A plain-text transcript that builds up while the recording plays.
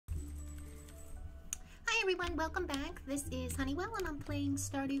everyone, welcome back. This is Honeywell and I'm playing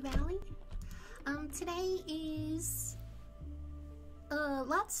Stardew Valley. Today is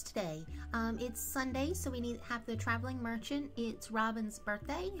lots today. It's Sunday, so we have the traveling merchant. It's Robin's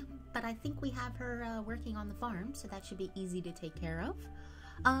birthday, but I think we have her working on the farm, so that should be easy to take care of.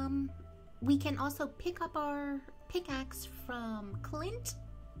 We can also pick up our pickaxe from Clint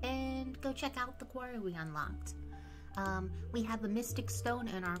and go check out the quarry we unlocked. We have a mystic stone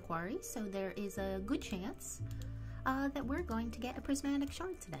in our quarry, so there is a good chance that we're going to get a prismatic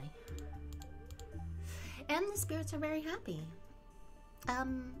shard today. And the spirits are very happy.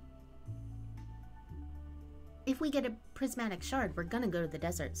 If we get a prismatic shard, we're gonna go to the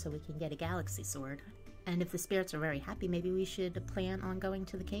desert so we can get a galaxy sword. And if the spirits are very happy, maybe we should plan on going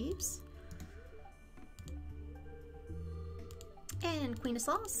to the caves. And Queen of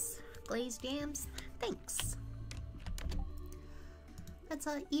Sauce, glazed yams, thanks. Let's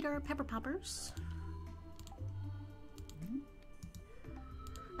eat our pepper poppers.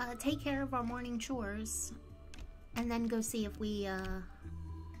 Take care of our morning chores, and then go see if we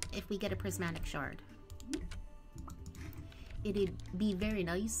get a prismatic shard. It'd be very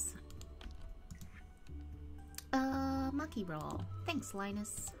nice. Mucky roll. Thanks,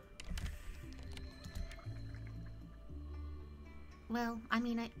 Linus. Well, I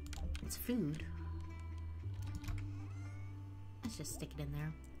mean, it's food. Let's just stick it in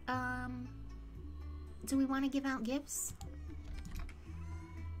there. Do we want to give out gifts?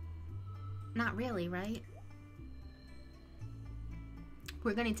 Not really, right?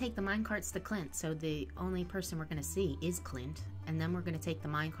 We're going to take the minecarts to Clint, so the only person we're going to see is Clint. And then we're going to take the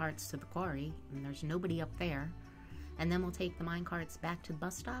minecarts to the quarry, and there's nobody up there. And then we'll take the minecarts back to the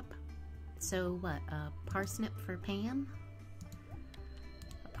bus stop. So what, a parsnip for Pam?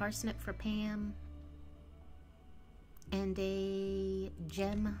 A parsnip for Pam. And a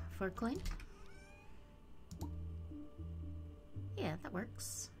gem for Clint. Yeah, that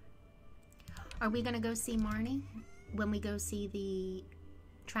works. Are we gonna go see Marnie when we go see the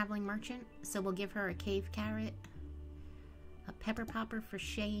traveling merchant? So we'll give her a cave carrot, a pepper popper for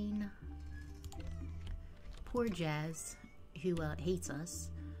Shane. Poor Jazz, who hates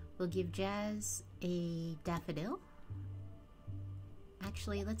us. We'll give Jazz a daffodil.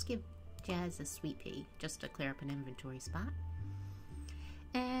 Actually, let's give Jazz a sweet pea, just to clear up an inventory spot.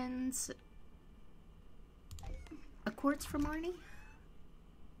 And a quartz for Marnie.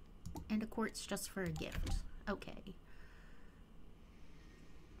 And a quartz just for a gift. Okay.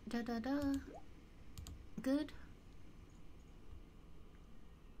 Da-da-da. Good.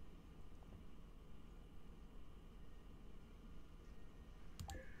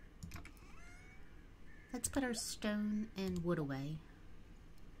 Let's put our stone and wood away.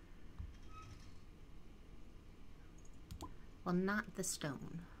 Well, not the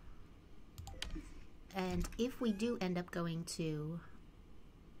stone. And if we do end up going to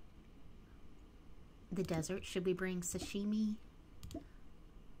the desert, should we bring sashimi?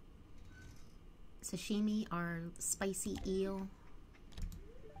 Sashimi, our spicy eel.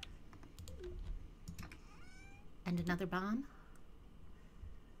 And another bomb?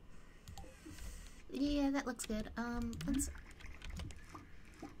 Yeah, that looks good. Let's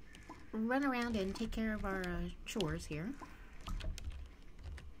run around and take care of our chores here.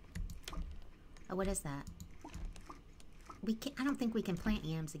 Oh, what is that? We can't, I don't think we can plant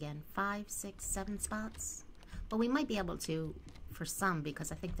yams again. 5, 6, 7 spots. Well, we might be able to for some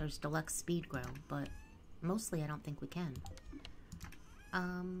because I think there's deluxe speed grow, but mostly I don't think we can.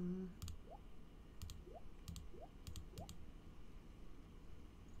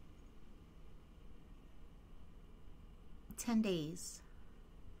 10 days.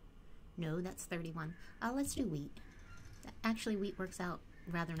 No, that's 31. Let's do wheat. Actually, wheat works out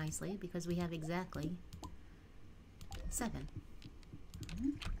rather nicely because we have exactly 7.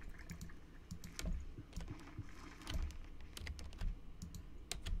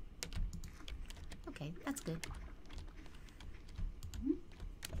 Okay, that's good.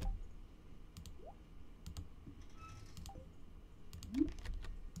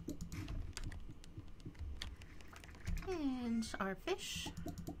 And our fish.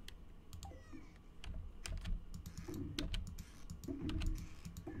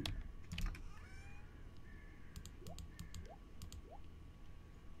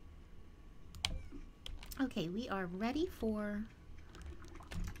 Okay, we are ready for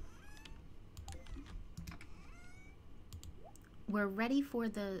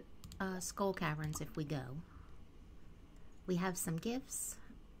the Skull Caverns if we go. We have some gifts.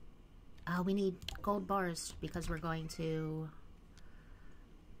 We need gold bars because we're going to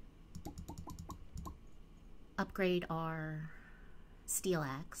upgrade our steel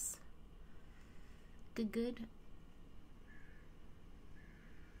axe. Good, good.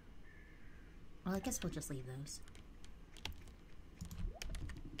 Well, I guess we'll just leave those.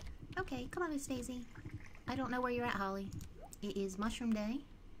 Okay, come on, Miss Daisy. I don't know where you're at, Holly. It is mushroom day.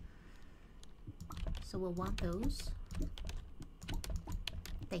 So we'll want those.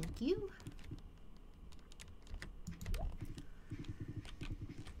 Thank you.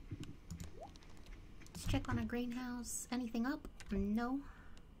 Let's check on our greenhouse. Anything up? No.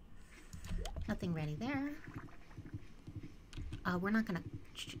 Nothing ready there. We're not gonna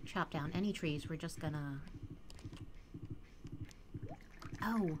chop down any trees. We're just gonna...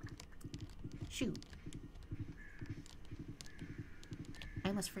 Oh! Shoot. I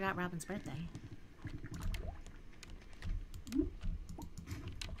almost forgot Robin's birthday.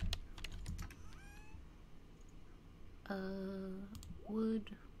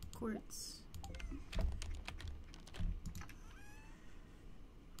 Wood, quartz.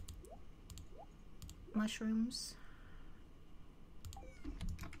 Mushrooms.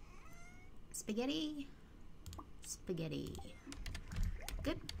 Spaghetti. Spaghetti.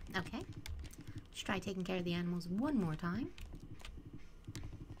 Good. Okay. Let's try taking care of the animals one more time.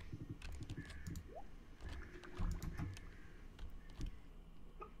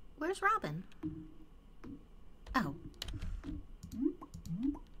 Where's Robin? Oh.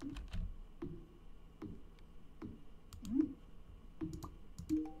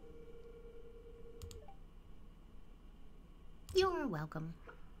 You're welcome.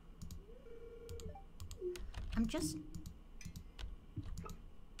 I'm just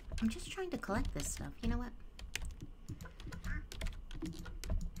trying to collect this stuff. You know what?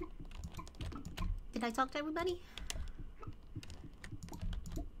 Did I talk to everybody?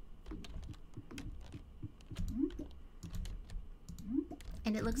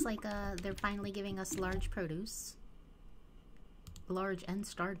 And it looks like they're finally giving us large produce. Large and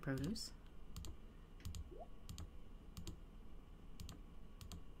starred produce.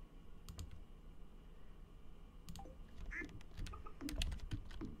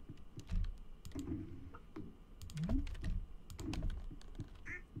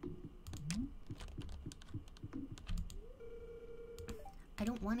 I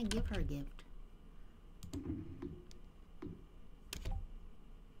don't want to give her a gift.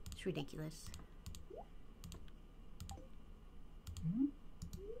 It's ridiculous.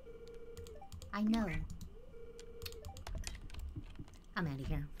 I know. I'm out of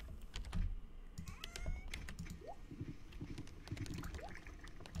here.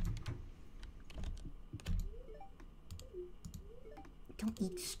 Don't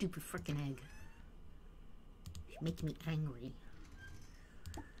eat stupid frickin' egg. It makes me angry.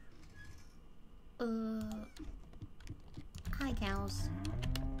 Hi, cows.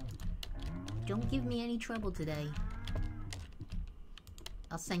 Don't give me any trouble today.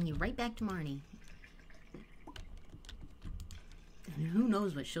 I'll send you right back to Marnie. And who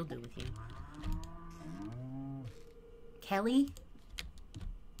knows what she'll do with you. Kelly?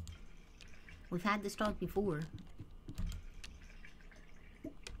 We've had this talk before.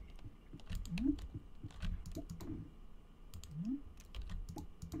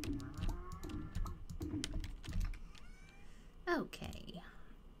 Okay.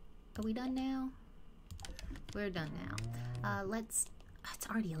 Are we done now? We're done now. Let's... it's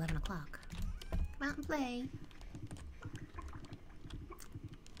already 11 o'clock. Come out and play.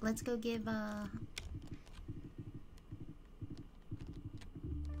 Let's go give,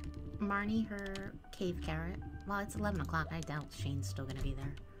 Marnie her cave carrot. Well, it's 11 o'clock. I doubt Shane's still gonna be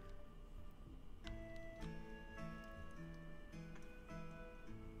there.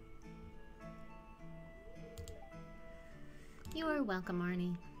 You're welcome,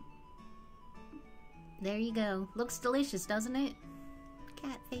 Marnie. There you go. Looks delicious, doesn't it?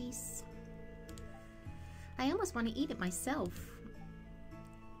 Cat face. I almost want to eat it myself.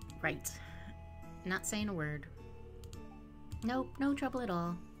 Right. Not saying a word. Nope, no trouble at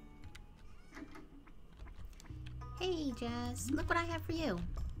all. Hey, Jazz. Look what I have for you.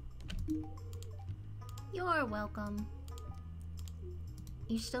 You're welcome.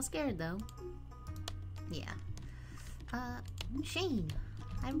 You still scared, though? Yeah. Shane,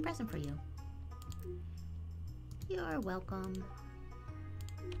 I have a present for you. You're welcome.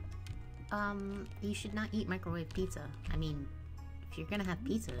 You should not eat microwave pizza. I mean, if you're gonna have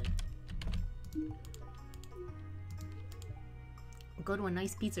pizza, go to a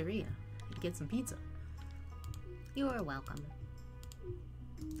nice pizzeria and get some pizza. You're welcome.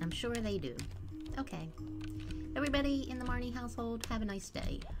 I'm sure they do. Okay. Everybody in the Marnie household, have a nice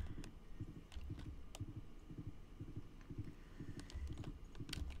day.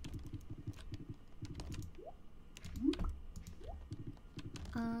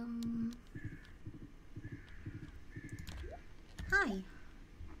 Hi.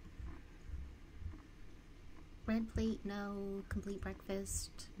 Red plate, no. Complete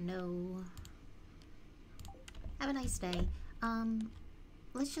breakfast, no. Have a nice day.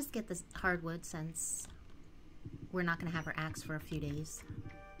 Let's just get this hardwood since we're not gonna have our axe for a few days.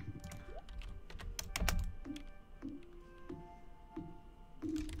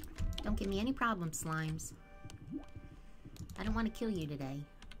 Don't give me any problems, slimes. I don't want to kill you today.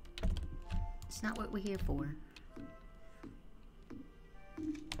 It's not what we're here for.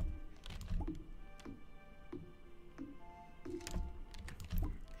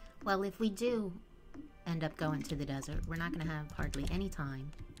 Well, if we do end up going to the desert, we're not going to have hardly any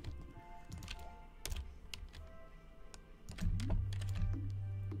time.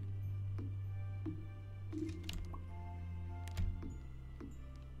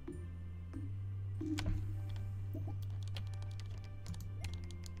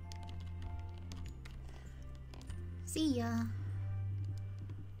 See ya.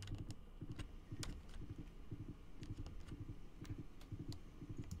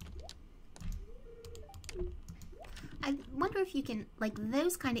 I wonder if you can, like,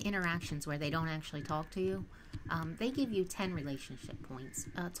 those kind of interactions where they don't actually talk to you, they give you 10 relationship points.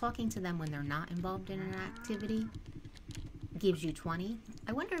 Talking to them when they're not involved in an activity gives you 20.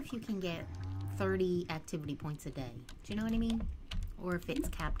 I wonder if you can get 30 activity points a day. Do you know what I mean? Or if it's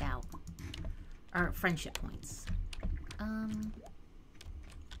capped out. Or friendship points.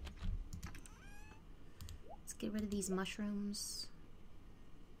 Let's get rid of these mushrooms.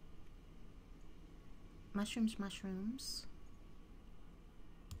 Mushrooms.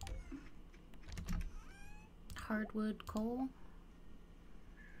 Hardwood coal.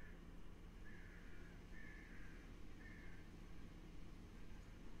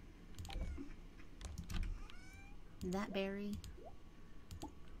 That berry.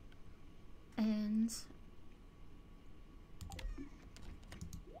 And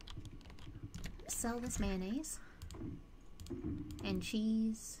sell this mayonnaise and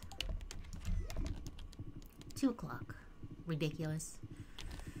cheese. 2 o'clock. Ridiculous.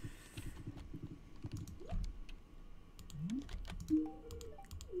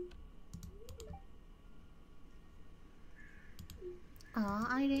 Aw,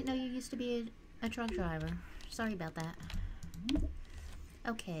 I didn't know you used to be a truck driver. Sorry about that.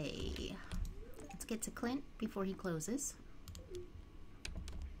 Okay. Let's get to Clint before he closes.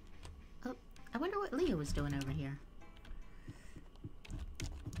 Oh, I wonder what Leo was doing over here.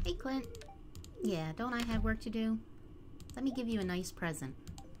 Hey, Clint. Yeah, don't I have work to do? Let me give you a nice present.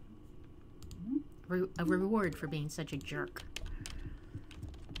 A reward for being such a jerk.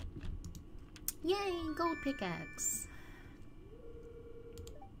 Yay, gold pickaxe.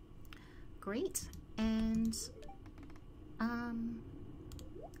 Great. And,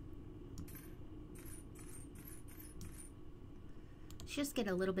 let's just get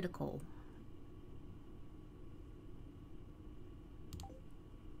a little bit of coal.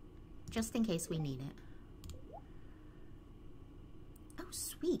 Just in case we need it. Oh,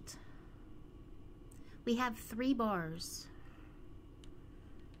 sweet. We have 3 bars.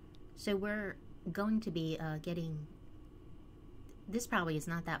 So we're going to be getting... This probably is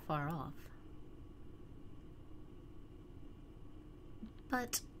not that far off.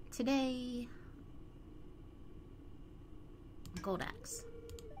 But today... Gold axe.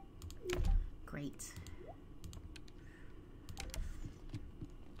 Great.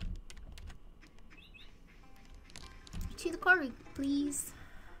 To the quarry, please.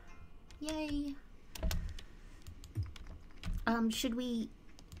 Yay. Should we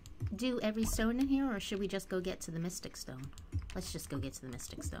do every stone in here, or should we just go get to the mystic stone? Let's just go get to the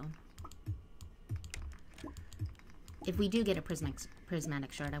mystic stone. If we do get a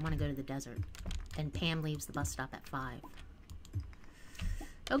prismatic shard, I want to go to the desert. And Pam leaves the bus stop at 5.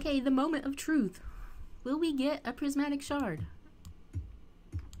 Okay, the moment of truth. Will we get a prismatic shard?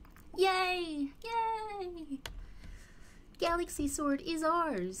 Yay! Yay! Galaxy sword is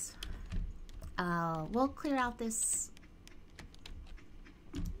ours. We'll clear out this.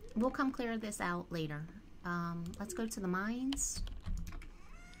 We'll come clear this out later. Let's go to the mines.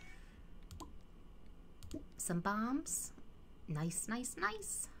 Some bombs. Nice, nice,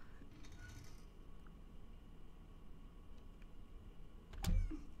 nice.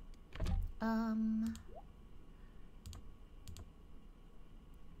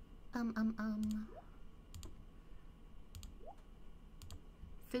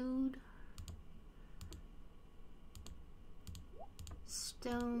 Food.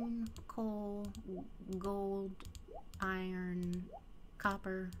 Stone, coal, gold, iron,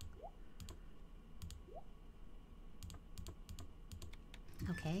 copper.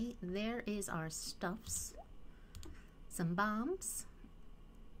 Okay, there is our stuffs. Some bombs.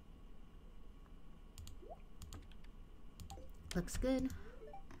 Looks good.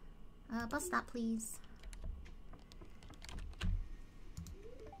 Bus stop, please.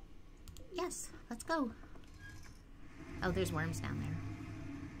 Yes, let's go. Oh, there's worms down there.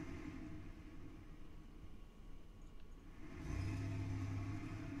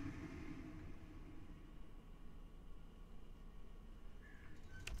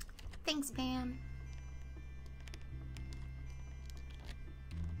 Thanks, Pam.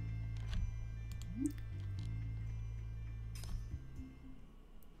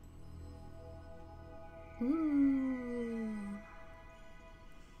 Ooh.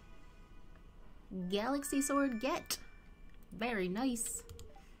 Galaxy sword get. Very nice.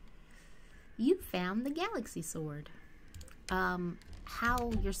 You found the galaxy sword.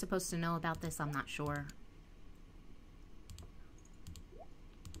 How you're supposed to know about this, I'm not sure.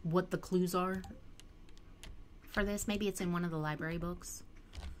 What the clues are for this. Maybe it's in one of the library books.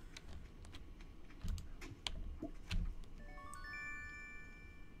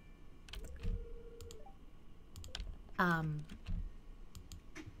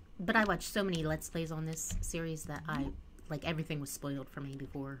 But I watched so many Let's Plays on this series that like everything was spoiled for me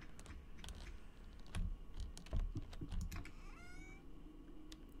before.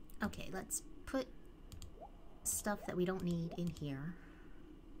 Okay, let's put stuff that we don't need in here.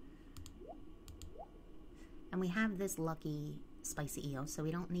 And we have this lucky spicy eel, so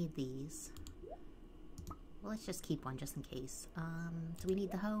we don't need these. Well, let's just keep one just in case. Do we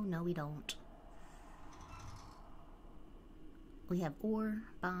need the hoe? No, we don't. We have ore,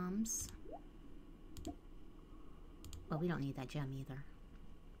 bombs. Well, we don't need that gem either.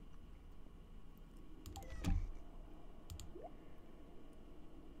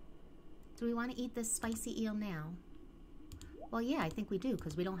 Do we want to eat this spicy eel now? Well, yeah, I think we do,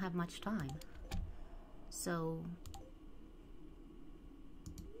 because we don't have much time. So,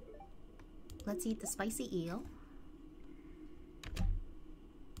 let's eat the spicy eel.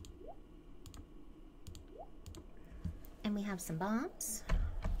 And we have some bombs.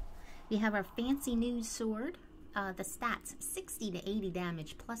 We have our fancy new sword. The stats, 60 to 80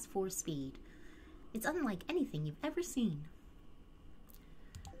 damage plus 4 speed. It's unlike anything you've ever seen.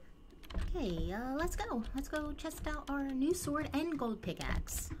 Okay, let's go. Let's go test out our new sword and gold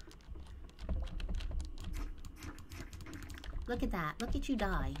pickaxe. Look at that. Look at you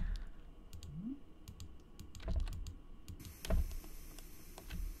die.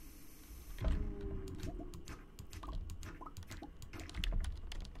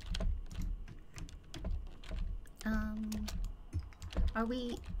 Are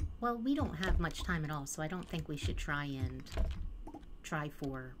we... Well, we don't have much time at all, so I don't think we should try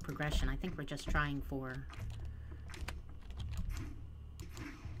for progression. I think we're just trying for...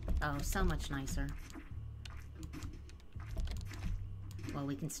 Oh, so much nicer. Well,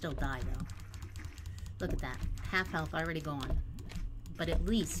 we can still die, though. Look at that. Half health already gone. But at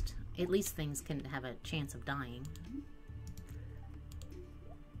least things can have a chance of dying.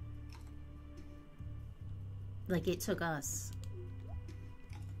 Like, it took us...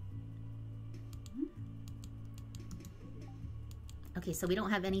 Okay, so we don't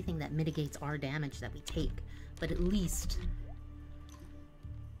have anything that mitigates our damage that we take, but at least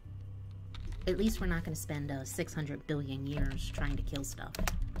we're not going to spend 600 billion years trying to kill stuff.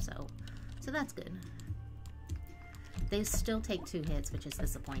 So that's good. They still take 2 hits, which is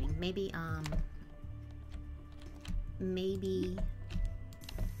disappointing. Maybe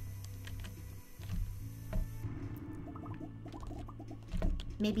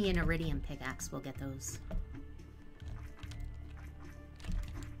an iridium pickaxe will get those.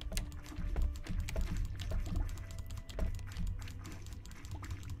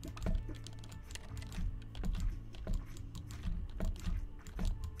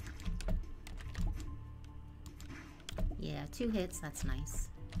 Yeah, 2 hits, that's nice.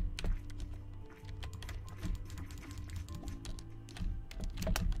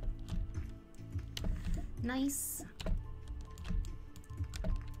 Nice.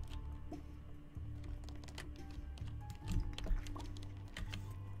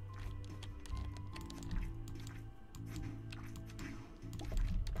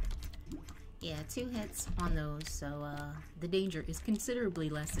 Yeah, 2 hits on those, so the danger is considerably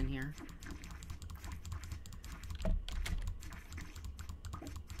less in here.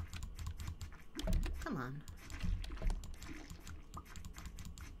 Come on.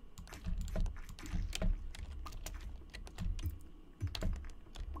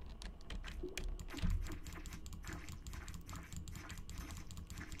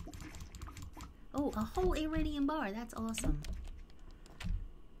 Oh, a whole iridium bar. That's awesome.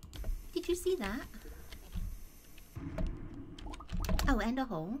 Did you see that? Oh, and a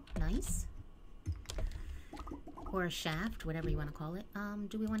hole. Nice. Or a shaft, whatever you want to call it.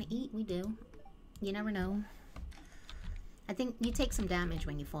 Do we want to eat? We do. You never know. I think you take some damage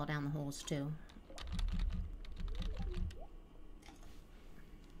when you fall down the holes, too.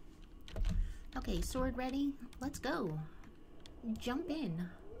 Okay, sword ready. Let's go. Jump in.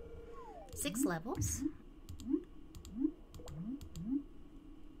 6 levels.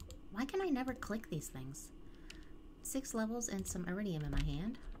 Why can I never click these things? 6 levels and some iridium in my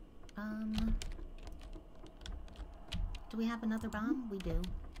hand. Do we have another bomb? We do.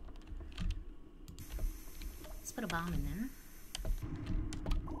 Let's put a bomb in there.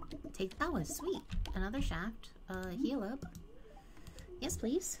 Take, oh, sweet. Another shaft. Heal up. Yes,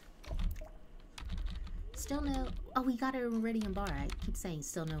 please. Still no, oh, we got an iridium bar. I keep saying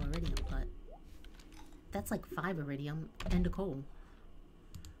still no iridium, but that's like 5 iridium and a coal.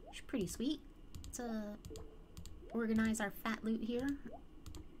 It's pretty sweet. Let's organize our fat loot here.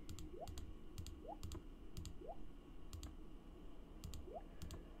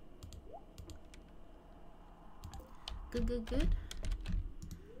 Good, good, good.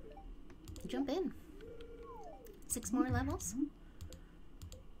 Jump in. 6 more levels.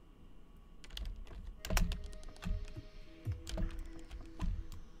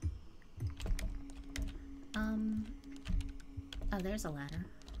 Oh, there's a ladder.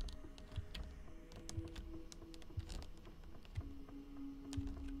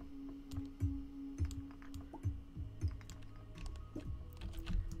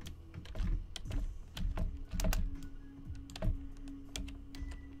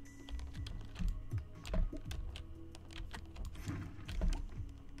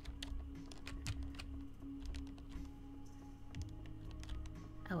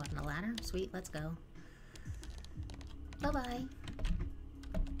 Oh, up on the ladder? Sweet, let's go. Bye-bye.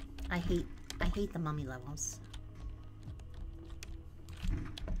 I hate the mummy levels.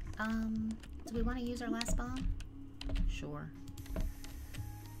 Do we want to use our last bomb? Sure.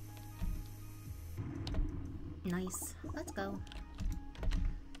 Nice. Let's go.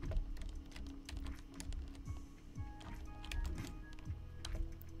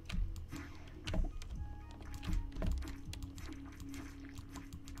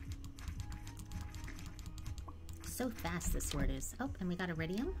 So fast this sword is. Oh, and we got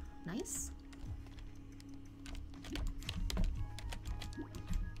iridium. Nice.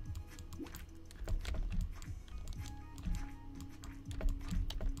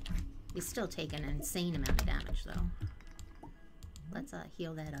 We still take an insane amount of damage though. Let's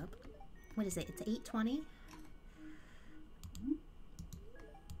heal that up. What is it? It's 820.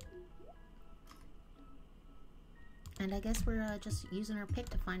 And I guess we're just using our pick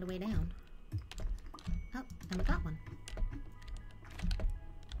to find a way down. Oh, and we got one.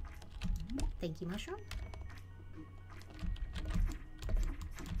 Thank you, mushroom.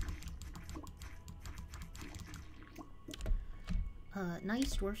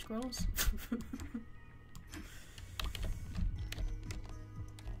 Nice dwarf scrolls.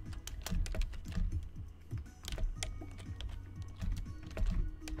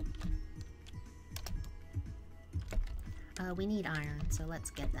 We need iron, so let's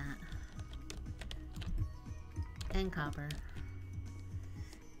get that. And copper.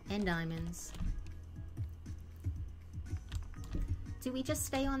 And diamonds. Do we just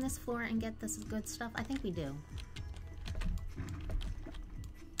stay on this floor and get this good stuff? I think we do.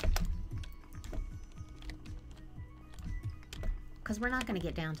 Because we're not going to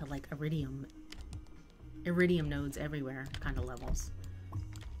get down to like iridium nodes everywhere kind of levels.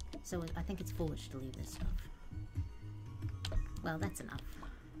 So I think it's foolish to leave this stuff. Well, that's enough.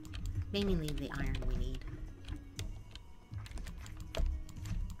 Mainly the iron we need.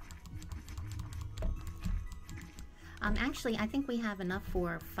 Actually, I think we have enough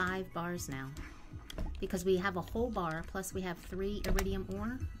for 5 bars now. Because we have a whole bar, plus we have 3 iridium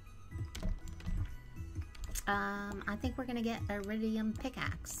ore. I think we're gonna get iridium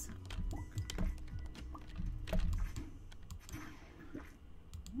pickaxe.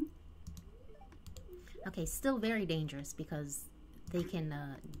 Okay, still very dangerous because they can,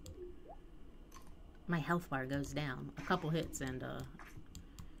 my health bar goes down. A couple hits and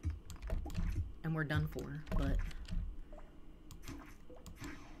we're done for, but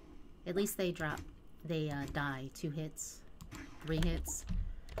at least they die 2 hits, 3 hits.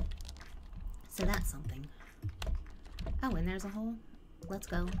 So that's something. Oh, and there's a hole. Let's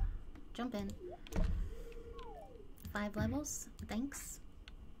go. Jump in. 5 levels. Thanks.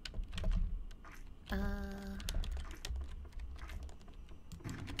 Come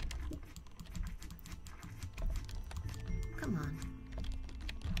on.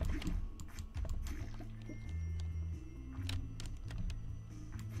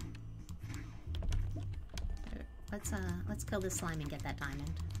 let's kill this slime and get that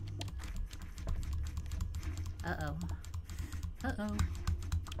diamond. Uh-oh. Uh-oh.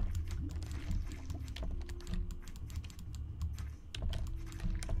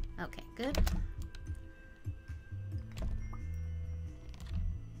 Okay, good.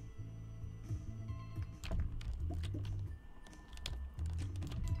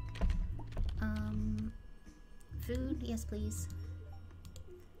 Food? Yes, please.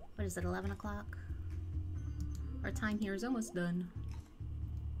 What is it, 11 o'clock? Our time here is almost done.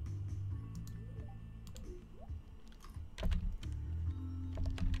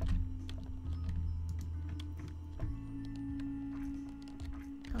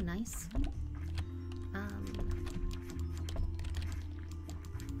 Oh, nice.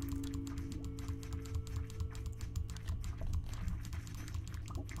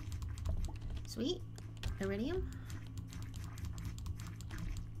 Sweet. Iridium.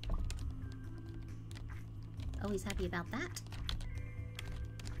 Always happy about that.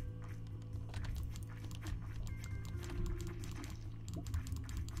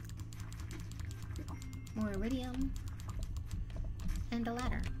 More iridium. And a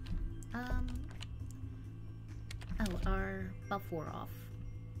ladder. Oh, our buff wore off.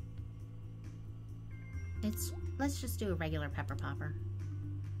 Let's just do a regular pepper popper.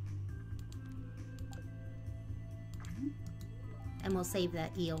 And we'll save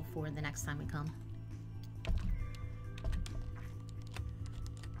that eel for the next time we come.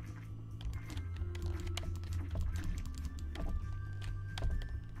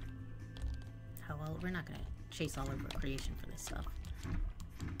 Oh well, we're not gonna chase all over creation for this stuff.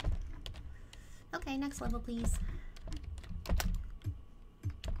 Okay, next level please.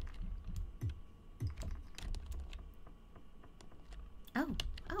 Oh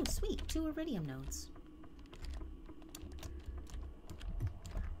sweet, 2 iridium nodes.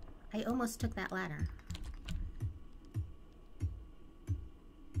 I almost took that ladder.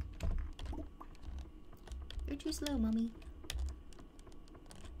 You're too slow, Mummy.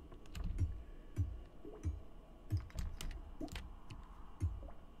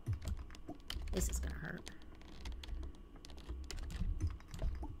 This is gonna hurt.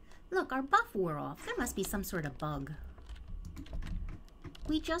 Look, our buff wore off. There must be some sort of bug.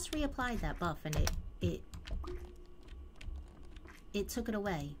 We just reapplied that buff and it took it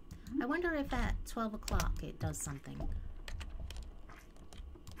away. I wonder if at 12 o'clock it does something.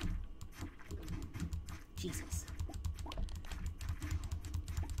 Jesus.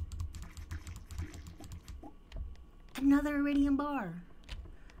 Another iridium bar.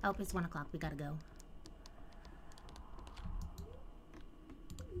 Oh, it's 1 o'clock. We gotta go.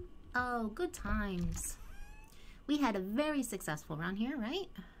 Oh, good times. We had a very successful run here, right?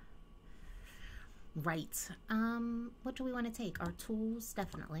 Right. What do we want to take? Our tools,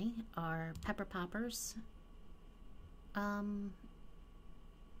 definitely. Our pepper poppers.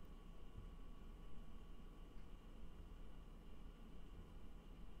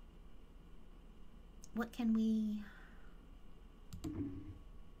 What can we...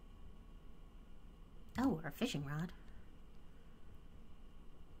 Oh, our fishing rod.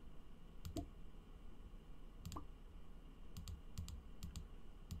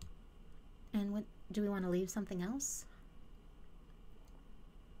 And what do we want to leave something else?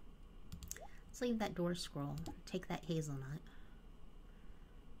 Let's leave that door scroll. Take that hazelnut.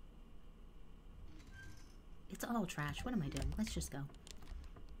 It's all trash. What am I doing? Let's just go.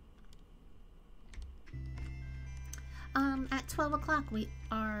 At 12 o'clock,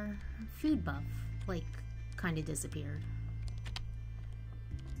 our food buff, like, kind of disappeared.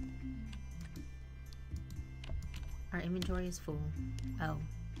 Our inventory is full. Oh,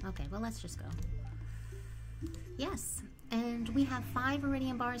 okay, well, let's just go. Yes, and we have 5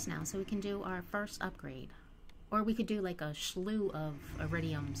 iridium bars now, so we can do our first upgrade. Or we could do, like, a slew of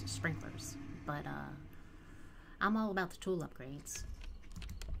iridium sprinklers. But, I'm all about the tool upgrades.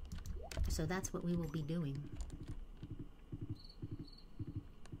 So that's what we will be doing.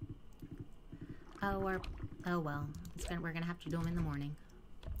 Oh well, we're gonna have to do them in the morning.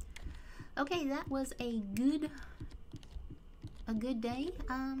 Okay, that was a good day.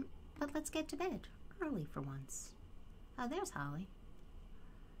 But let's get to bed early for once. Oh, there's Holly.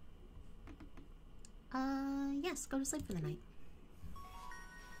 Yes, go to sleep for the night.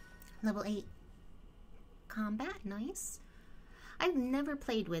 Level 8 combat, nice. I've never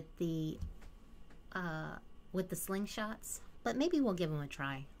played with the slingshots, but maybe we'll give them a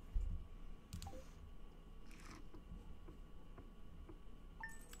try.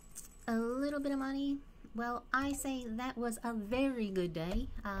 A little bit of money. Well, I say that was a very good day.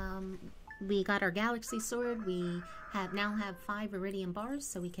 We got our galaxy sword. We now have 5 iridium bars,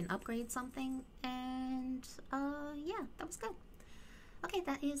 so we can upgrade something. And And yeah, that was good. Okay,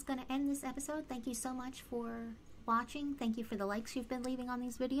 that is going to end this episode. Thank you so much for watching. Thank you for the likes you've been leaving on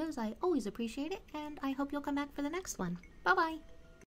these videos. I always appreciate it, and I hope you'll come back for the next one. Bye-bye!